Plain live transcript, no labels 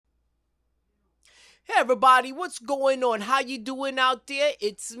Hey everybody, what's going on? How you doing out there?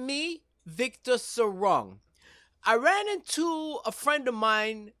 It's me, Victor Sarung. I ran into a friend of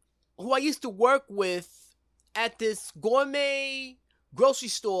mine who I used to work with at this gourmet grocery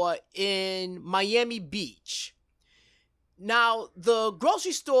store in Miami Beach. Now, the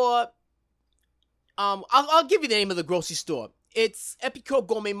grocery store, I'll give you the name of the grocery store. It's Epicure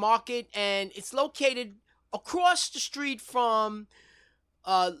Gourmet Market, and it's located across the street from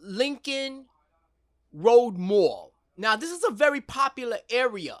Lincoln Road Mall. Now, this is a very popular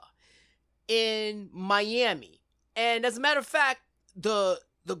area in Miami. And as a matter of fact, the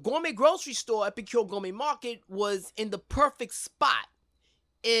gourmet grocery store, Epicure Gourmet Market, was in the perfect spot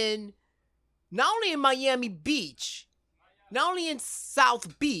in not only in Miami Beach, not only in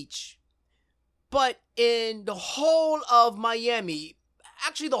South Beach, but in the whole of Miami,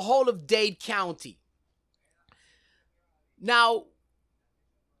 actually the whole of Dade County. Now,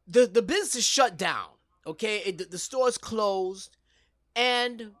 the business is shut down. Okay, the store is closed,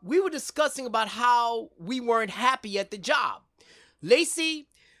 and we were discussing about how we weren't happy at the job. Lacey,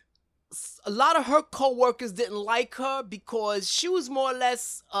 a lot of her coworkers didn't like her because she was more or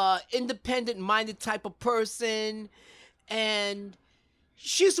less independent-minded type of person, and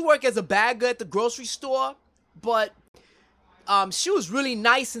she used to work as a bagger at the grocery store, but she was really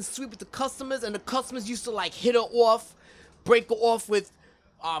nice and sweet with the customers, and the customers used to like hit her off, break her off with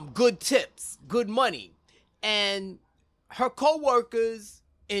good tips, good money, and her coworkers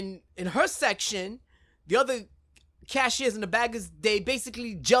in her section, the other cashiers and the baggers, they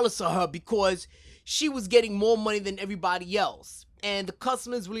basically jealous of her because she was getting more money than everybody else, and the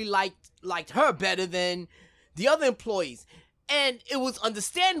customers really liked her better than the other employees, and it was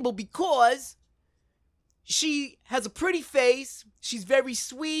understandable because she has a pretty face, she's very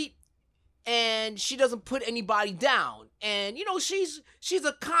sweet, and she doesn't put anybody down. And she's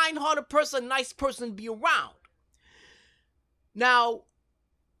a kind-hearted person, a nice person to be around. Now,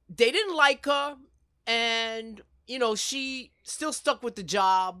 they didn't like her, and she still stuck with the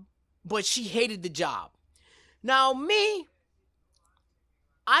job, but she hated the job. Now, me,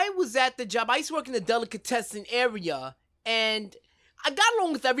 I was at the job. I used to work in the delicatessen area, and I got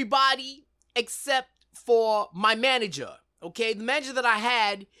along with everybody except for my manager. Okay, the manager that I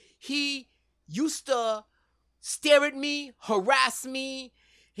had, he used to stare at me, harass me.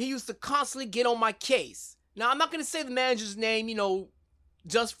 He used to constantly get on my case. Now, I'm not going to say the manager's name,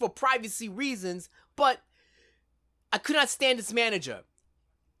 just for privacy reasons, but I could not stand this manager.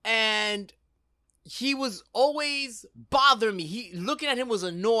 And he was always bothering me. Looking at him was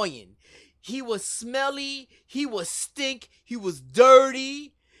annoying. He was smelly, he was stink, he was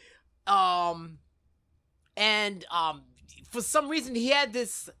dirty. And for some reason he had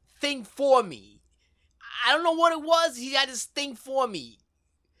this thing for me. I don't know what it was. He had this thing for me.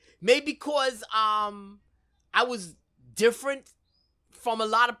 Maybe because I was different from a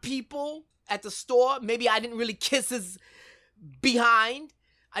lot of people at the store. Maybe I didn't really kiss his behind.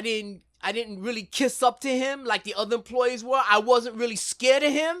 I didn't really kiss up to him like the other employees were. I wasn't really scared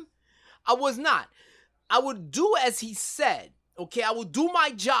of him. I was not. I would do as he said. Okay, I would do my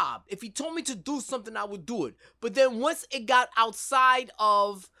job. If he told me to do something, I would do it. But then once it got outside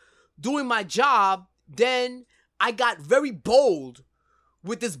of doing my job, then I got very bold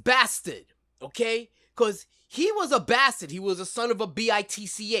with this bastard, okay? Because he was a bastard. He was a son of a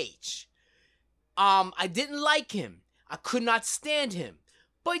bitch. I didn't like him. I could not stand him.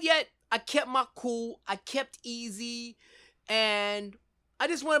 But yet, I kept my cool. I kept easy. And I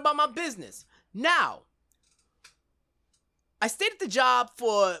just went about my business. Now, I stayed at the job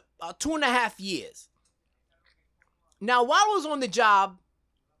for 2.5 years. Now, while I was on the job,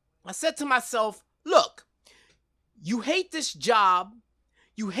 I said to myself, look, you hate this job.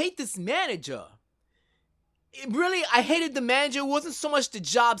 You hate this manager. I hated the manager. It wasn't so much the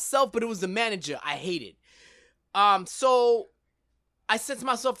job itself, but it was the manager I hated. So I said to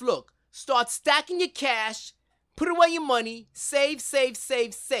myself, look, start stacking your cash, put away your money, save.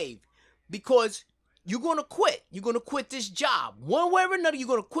 Because you're going to quit. You're going to quit this job. One way or another, you're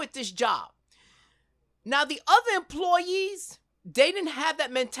going to quit this job. Now, the other employees, they didn't have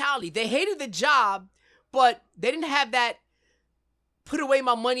that mentality. They hated the job, but they didn't have that put away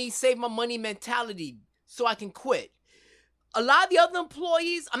my money, save my money mentality so I can quit. A lot of the other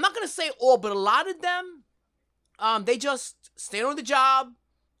employees, I'm not going to say all, but a lot of them, they just stayed on the job,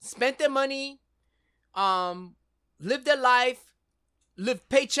 spent their money, lived their life, lived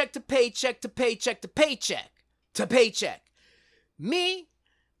paycheck to paycheck to paycheck to paycheck to paycheck. Me,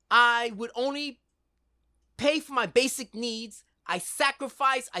 I would only pay for my basic needs. I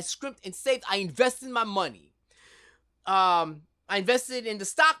sacrificed, I scrimped and saved, I invested my money. I I invested in the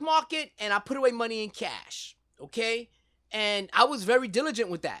stock market and I put away money in cash. Okay? And I was very diligent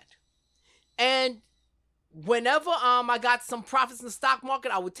with that. And whenever I got some profits in the stock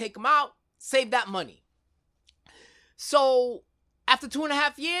market, I would take them out, save that money. So after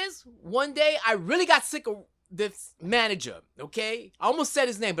 2.5 years, one day I really got sick of this manager. Okay? I almost said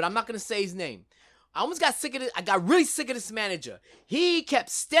his name, but I'm not going to say his name. I almost got sick of it. I got really sick of this manager. He kept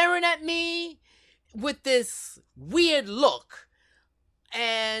staring at me with this weird look.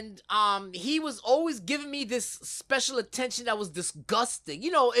 And he was always giving me this special attention that was disgusting.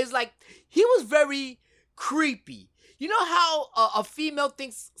 You know, it's like he was very creepy. You know how a female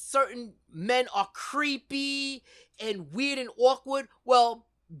thinks certain men are creepy and weird and awkward? Well,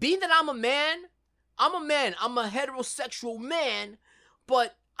 being that I'm a man. I'm a heterosexual man.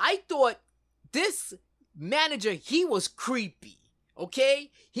 But I thought this manager, he was creepy.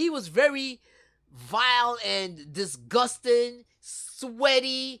 Okay? He was very vile and disgusting,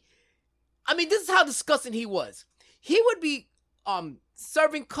 sweaty. I mean, this is how disgusting he was. He would be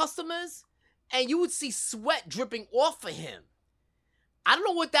serving customers and you would see sweat dripping off of him. I don't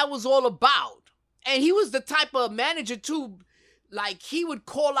know what that was all about. And he was the type of manager too, like he would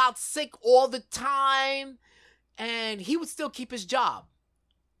call out sick all the time and he would still keep his job.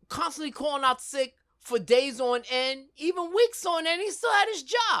 Constantly calling out sick for days on end, even weeks on end, he still had his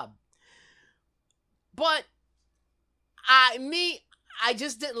job. But I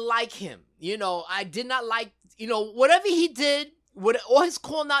just didn't like him. You know, I did not like, whatever he did, all his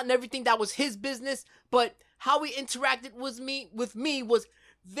calling out and everything, that was his business. But how he interacted with me was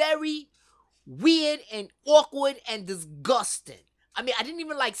very weird and awkward and disgusting. I mean, I didn't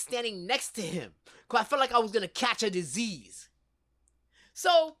even like standing next to him because I felt like I was going to catch a disease.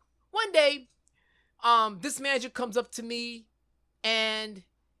 So one day, this manager comes up to me and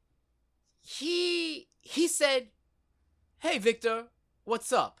he said, "Hey, Victor,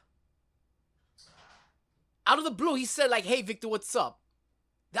 what's up?" Out of the blue, he said like, "Hey, Victor, what's up?"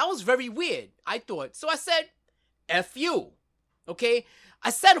 That was very weird, I thought. So I said, "F you." Okay? I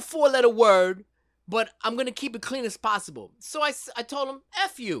said a 4-letter word, but I'm going to keep it clean as possible. So I told him,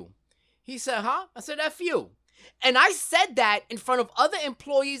 "F you." He said, "Huh?" I said, "F you." And I said that in front of other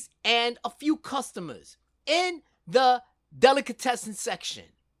employees and a few customers in the delicatessen section.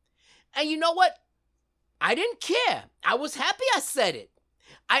 And you know what? I didn't care. I was happy I said it.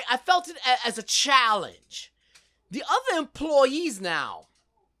 I felt it as a challenge. The other employees now,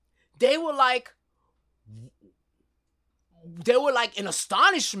 they were like in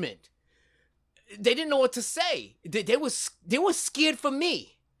astonishment. They didn't know what to say. They were scared for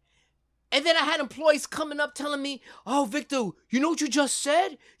me. And then I had employees coming up telling me, "Oh, Victor, you know what you just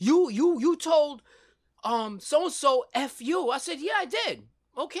said? You told so-and-so F you." I said, "Yeah, I did."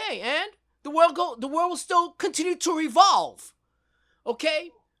 "Okay, and the world will still continue to revolve.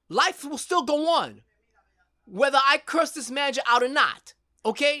 Okay? Life will still go on. Whether I curse this manager out or not.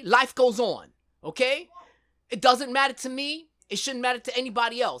 Okay? Life goes on. Okay? It doesn't matter to me. It shouldn't matter to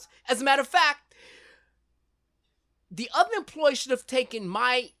anybody else. As a matter of fact, the other employee should have taken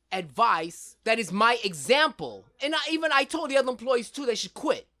my advice, that is my example. And I told the other employees too, they should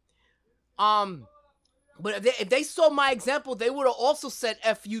quit. But if they saw my example, they would have also said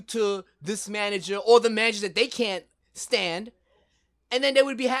F you to this manager or the manager that they can't stand. And then they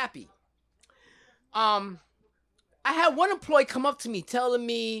would be happy. I had one employee come up to me telling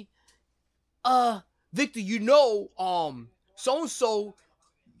me, "Victor, so-and-so,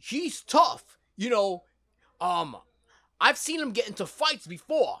 he's tough. I've seen him get into fights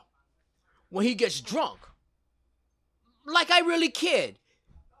before when he gets drunk." Like I really cared.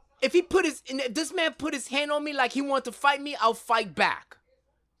 If this man put his hand on me like he wanted to fight me, I'll fight back.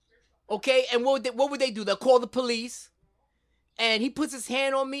 Okay? And what would they do? They'll call the police. And he puts his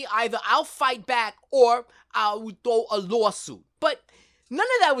hand on me, either I'll fight back or I would throw a lawsuit. But none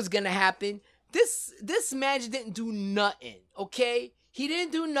of that was gonna happen. This manager didn't do nothing, okay? He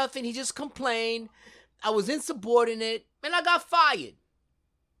didn't do nothing. He just complained. I was insubordinate, and I got fired.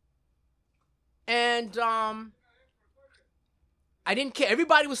 And I didn't care.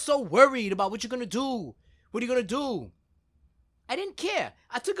 Everybody was so worried about what you're gonna do. What are you gonna do? I didn't care.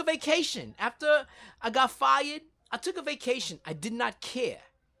 I took a vacation. After I got fired, I took a vacation. I did not care.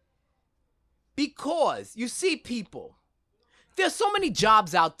 Because, you see, people, there's so many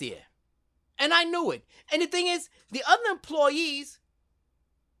jobs out there. And I knew it. And the thing is, the other employees,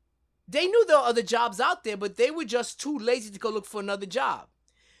 they knew there were other jobs out there, but they were just too lazy to go look for another job.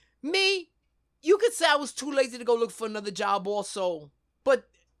 Me, you could say I was too lazy to go look for another job also. But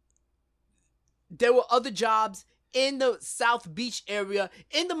there were other jobs in the South Beach area,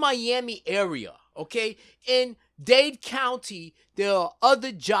 in the Miami area, okay? In Dade County, there are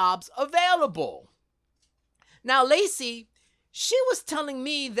other jobs available. Now, Lacey, she was telling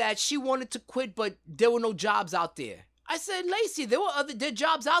me that she wanted to quit, but there were no jobs out there. I said, Lacey, there are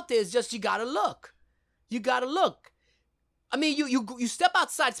jobs out there. It's just you gotta look. You gotta look. I mean, you step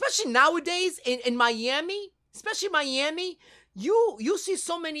outside, especially nowadays in Miami, you see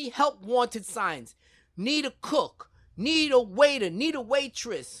so many help wanted signs. Need a cook, need a waiter, need a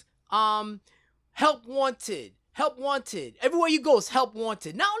waitress. Help wanted. Everywhere you go is help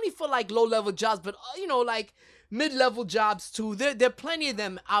wanted. Not only for like low level jobs, but like mid-level jobs too. There are plenty of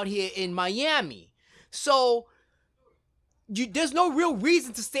them out here in Miami. So there's no real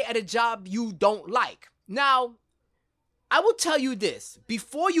reason to stay at a job you don't like. Now, I will tell you this.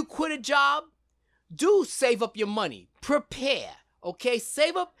 Before you quit a job, do save up your money. Prepare, okay?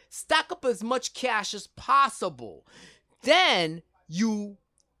 Save up, stack up as much cash as possible. Then you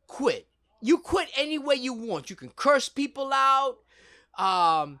quit. You quit any way you want. You can curse people out,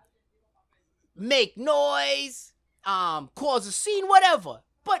 make noise, cause a scene, whatever.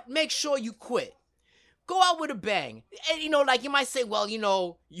 But make sure you quit. Go out with a bang. And, like you might say, well, you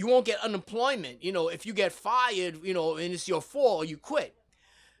won't get unemployment, if you get fired, and it's your fault or you quit.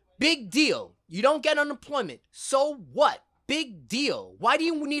 Big deal. You don't get unemployment. So what? Big deal. Why do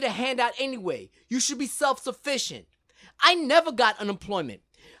you need a handout anyway? You should be self-sufficient. I never got unemployment.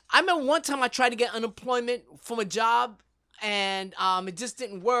 I remember one time I tried to get unemployment from a job and it just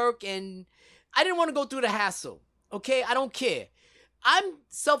didn't work, and I didn't want to go through the hassle. Okay? I don't care. I'm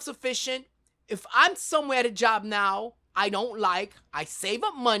self-sufficient. If I'm somewhere at a job now I don't like, I save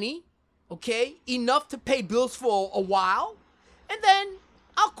up money, okay, enough to pay bills for a while, and then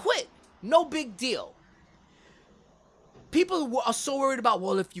I'll quit. No big deal. People are so worried about,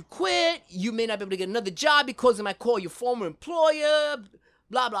 well, if you quit, you may not be able to get another job because they might call your former employer,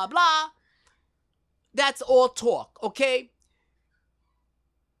 blah, blah, blah. That's all talk, okay?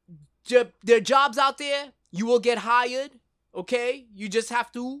 There are jobs out there. You will get hired, okay? You just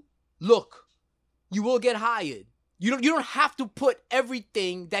have to look. You will get hired. You don't have to put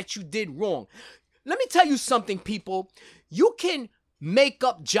everything that you did wrong. Let me tell you something, people. You can make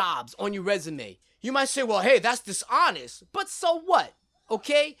up jobs on your resume. You might say, well, hey, that's dishonest. But so what?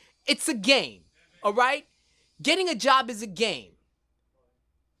 Okay? It's a game. All right? Getting a job is a game.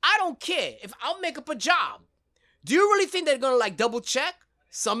 I don't care if I'll make up a job. Do you really think they're going to like double check?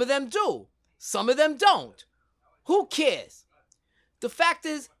 Some of them do. Some of them don't. Who cares? The fact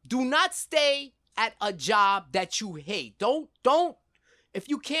is, do not stay at a job that you hate. Don't. If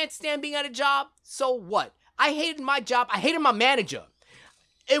you can't stand being at a job, so what? I hated my job. I hated my manager.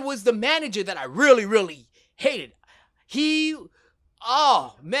 It was the manager that I really, really hated. He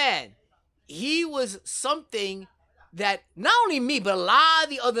was something that not only me, but a lot of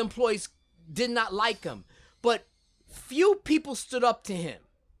the other employees did not like him. But few people stood up to him,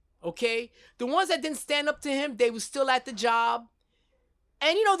 okay? The ones that didn't stand up to him, they were still at the job.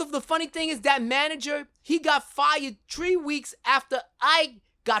 And the funny thing is that manager, he got fired 3 weeks after I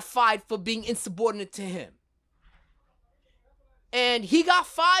got fired for being insubordinate to him. And he got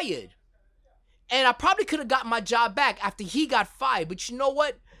fired. And I probably could have got my job back after he got fired. But you know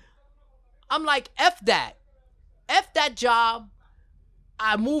what? I'm like, F that. F that job.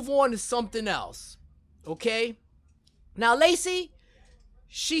 I move on to something else. Okay? Now, Lacey,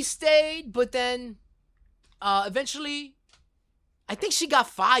 she stayed, but then eventually, I think she got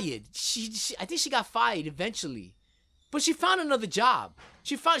fired. I think she got fired eventually. But she found another job.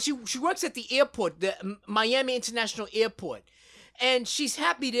 She works at the airport, the Miami International Airport. And she's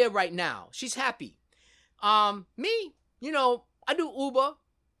happy there right now. She's happy. Me, I do Uber.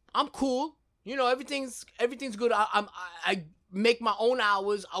 I'm cool. Everything's good. I make my own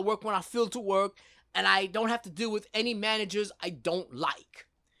hours. I work when I feel to work, and I don't have to deal with any managers I don't like.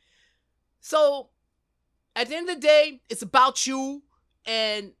 So, at the end of the day, it's about you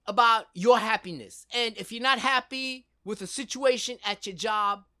and about your happiness. And if you're not happy with a situation at your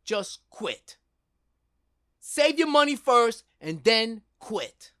job, just quit. Save your money first and then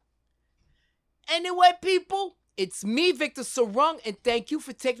quit. Anyway, people, it's me, Victor Sarung, and thank you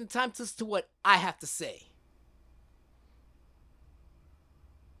for taking the time to listen to what I have to say.